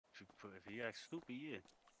if he acts stupid, yeah.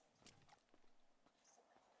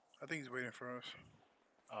 I think he's waiting for us.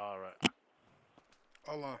 All right.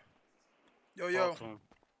 Hold on. Yo, Talk to him.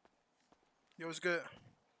 yo, what's good?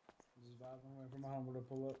 Just vibing, waiting for my homeboy to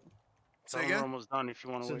pull up. Say Tell him again. we're almost done if you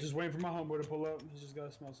want to So wait. just waiting for my homeboy to pull up. He's just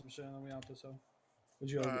gotta smell some shit and then we out there. So,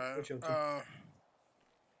 what you up to?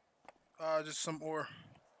 Just some ore.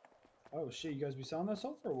 Oh shit, you guys be selling that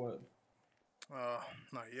stuff or what?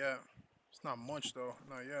 Not yet. It's not much though.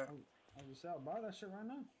 Not yet. I just out buy that shit right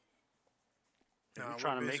now. Nah, we're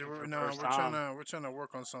trying to busy. make it for the Nah, first time. we're trying to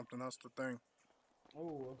work on something. That's the thing.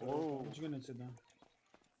 Oh, okay. Whoa. What you gonna sit down?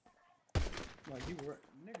 Like you were,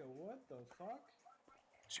 nigga. What the fuck?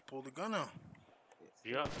 She pulled the gun out.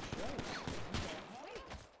 Yeah.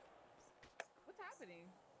 What's happening?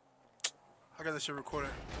 I got that shit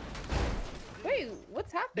recorded. Wait,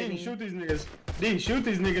 what's happening? D, shoot these niggas. D, shoot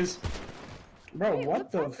these niggas. Bro, Wait,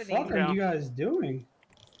 what the what's happening? fuck are you guys doing?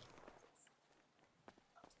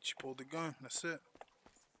 She pulled the gun. That's it.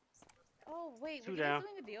 Oh, wait, were Two you guys down.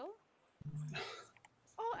 doing a deal?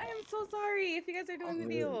 Oh, I am so sorry if you guys are doing a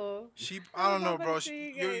deal. I don't know, I'm bro. about to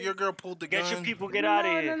shoot you Your girl pulled the gun. Get your people, get out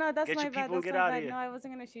of here. No, that's Get my your bad. people, That's get my out of bad. here. No, I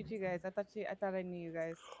wasn't gonna shoot you guys. I thought I knew you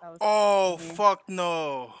guys. That was Oh, me. fuck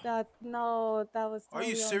no. That was. Are you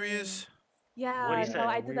totally on serious? me. Yeah, What'd he no, say?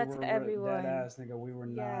 I do that to everyone. Dead ass nigga, we were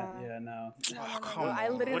not. Yeah. Yeah, no. Oh, No, come I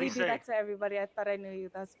on. literally What'd he do say? that to everybody. I thought I knew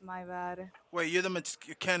you. That's my bad. Wait, you're the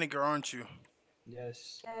mechanic, aren't you?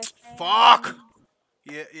 Yes. Yes, I Fuck. am.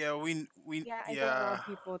 Yeah, we. Yeah, I don't rob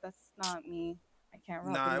people. That's not me. I can't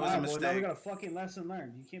rob Nah, it people. was a Alright, well, now we mistake. got a fucking lesson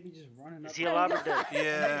learned. You can't be just running up. Is he alive or dead?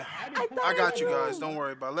 Yeah, I thought I got you knew. guys. Don't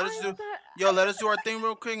worry about it. Let us do. thought- Yo, let us do our thing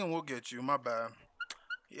real quick, and we'll get you. My bad.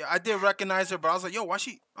 Yeah, I did recognize her, but I was like, yo, why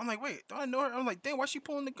she? I'm like, wait, don't I know her? I'm like, damn, why she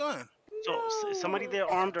pulling the gun? So, is somebody there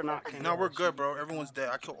armed or not? No, we're good, bro. Everyone's dead.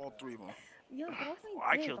 I killed all three of them, Yo, get off my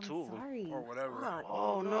I dick. killed two of I'm them. sorry. or whatever. Fuck.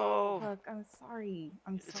 Oh, no. Fuck, I'm sorry.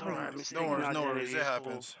 I'm It's sorry. alright. No worries, no worries. It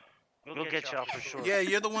happens. We'll get y'all for sure. Yeah,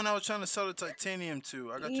 you're the one I was trying to sell the titanium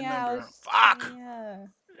to. I got your Yeah, number. Fuck! Yeah.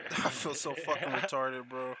 I feel so fucking retarded,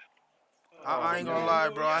 bro. Oh, I ain't gonna lie,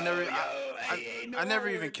 bro. I never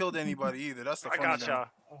even killed anybody either. That's the I funny got thing. y'all.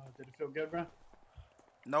 Oh, did it feel good, bro?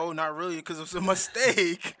 No, not really, because it was a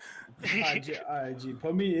mistake. Alright, G,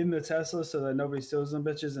 put me in the Tesla so that nobody steals them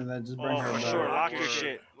bitches, and then just bring Oh, her for back. sure. Lock your Word.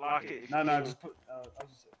 shit. Lock it. No, just put. I was Oh,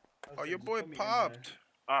 saying, your just boy put me in there. popped.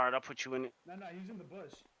 All right, I'll put you in it. No, he's in the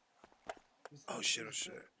bush. Oh shit, oh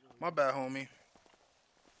shit. My bad, homie.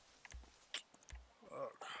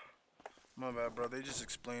 Fuck. My bad, bro. They just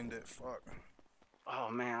explained it. Fuck. Oh,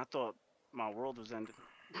 man, I thought my world was ended.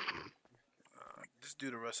 Just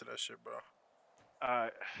do the rest of that shit, bro. All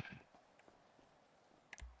right.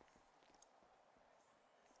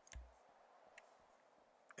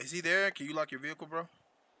 Is he there? Can you lock your vehicle, bro?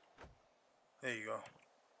 There you go.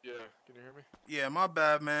 Yeah, can you hear me? Yeah, my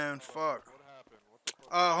bad, man. Fuck. What happened? What the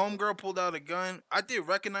fuck? Homegirl pulled out a gun. I did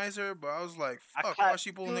recognize her, but I was like, I fuck, shot why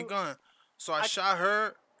she pulling the you. gun? So I shot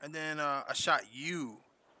her, and then I shot you.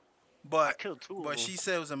 I But killed two of but them. she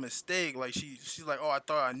said it was a mistake. Like she's like, oh, I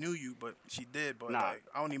thought I knew you, but she did. But Nah, like,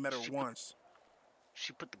 I only met her she- once.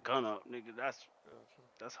 She put the gun up, nigga. That's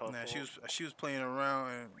her Nah, fault. she was playing around,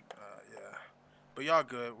 and yeah. But y'all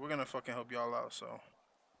good. We're gonna fucking help y'all out. So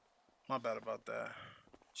my bad about that.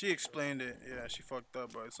 She explained it. Yeah, she fucked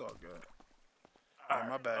up, but it's all good. Yeah,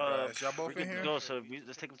 my bad, guys. Y'all both we in good to here? Go, so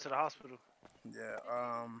let's take him to the hospital.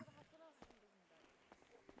 Yeah.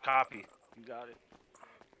 Copy. You got it.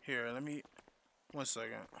 Here, let me. 1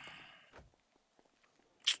 second.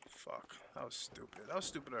 Fuck. That was stupid. That was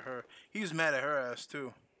stupid of her. He was mad at her ass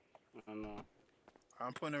too. I know.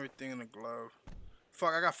 I'm putting everything in the glove.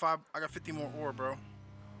 Fuck. I got 50 more ore, bro.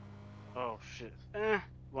 Oh shit. You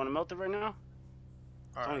want to melt it right now?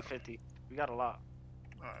 All It's only right. 50. We got a lot.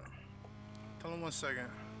 All right. Tell him 1 second.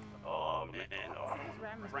 Oh man. Oh. Just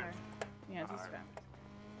ram this car. Yeah, just ram.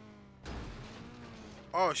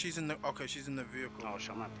 Oh, she's in the. Okay, she's in the vehicle. Oh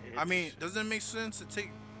shit. I'm not I mean, doesn't it make sense to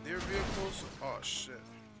take their vehicles? Oh shit.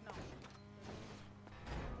 No.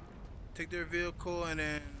 Take their vehicle and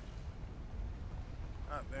then.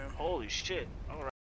 God damn. Holy shit. All right.